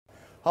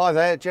Hi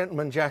there,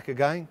 Gentleman Jack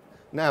again.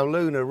 Now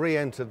Lunar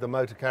re-entered the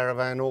motor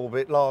caravan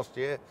orbit last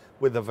year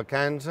with the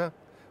Vacanza.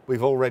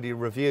 We've already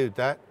reviewed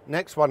that.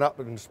 Next one up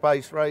in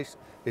space race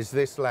is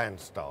this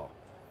Landstar.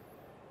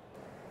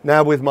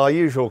 Now with my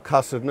usual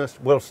cussedness,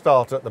 we'll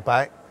start at the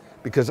back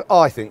because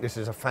I think this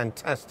is a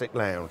fantastic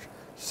lounge.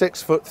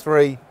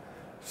 6'3"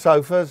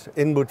 sofas,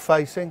 inward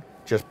facing.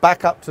 Just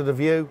back up to the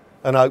view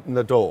and open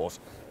the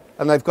doors.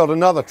 And they've got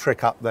another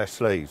trick up their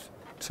sleeves.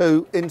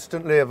 2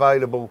 instantly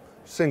available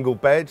single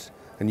beds,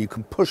 and you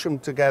can push them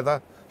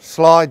together,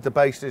 slide the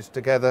bases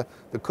together,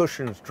 the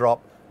cushions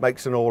drop,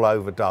 makes an all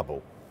over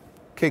double.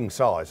 King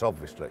size,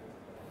 obviously.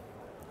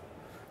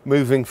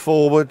 Moving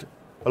forward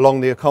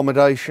along the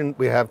accommodation,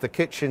 we have the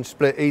kitchen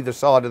split either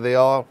side of the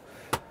aisle,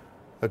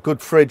 a good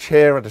fridge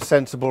here at a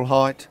sensible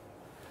height,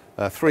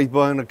 a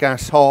 3-burner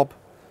gas hob,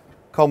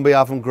 combi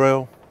oven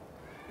grill,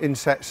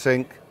 inset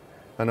sink,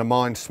 and a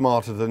mine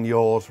smarter than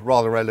yours,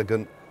 rather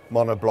elegant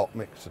monoblock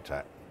mixer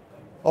tap.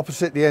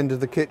 Opposite the end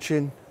of the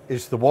kitchen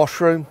is the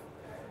washroom.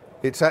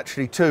 It's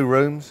actually 2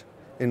 rooms.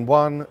 In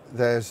one,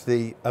 there's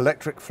the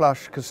electric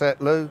flush cassette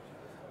loo,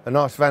 a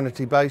nice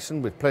vanity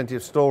basin with plenty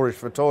of storage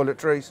for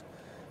toiletries,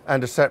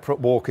 and a separate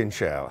walk-in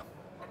shower.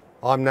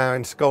 I'm now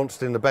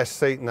ensconced in the best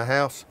seat in the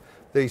house.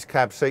 These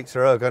cab seats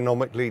are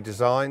ergonomically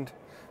designed,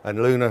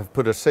 and Lunar have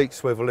put a seat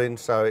swivel in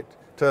so it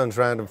turns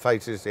round and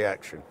faces the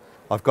action.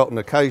 I've got an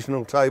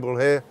occasional table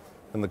here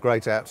and the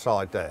grate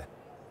outside there.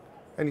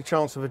 Any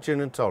chance of a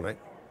gin and tonic?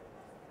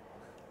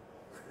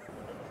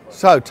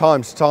 So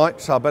time's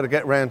tight, so I better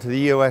get round to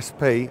the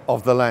USP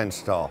of the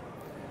Landstar.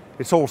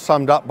 It's all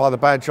summed up by the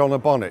badge on the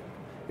bonnet.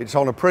 It's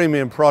on a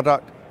premium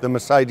product, the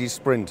Mercedes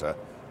Sprinter.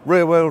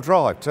 Rear-wheel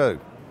drive too.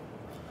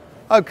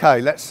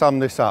 Okay, let's sum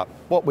this up.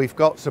 What we've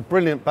got is a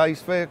brilliant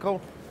base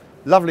vehicle,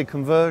 lovely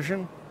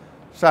conversion.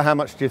 So how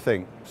much do you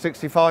think?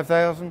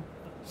 65,000?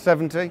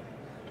 70?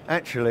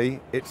 Actually,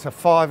 it's a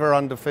fiver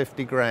under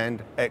 50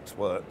 grand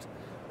ex-works.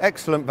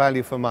 Excellent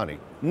value for money.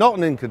 Not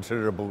an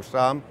inconsiderable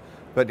sum,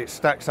 but it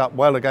stacks up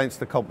well against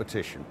the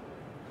competition.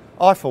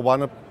 I, for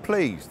one, are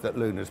pleased that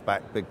Lunar's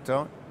back big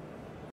time.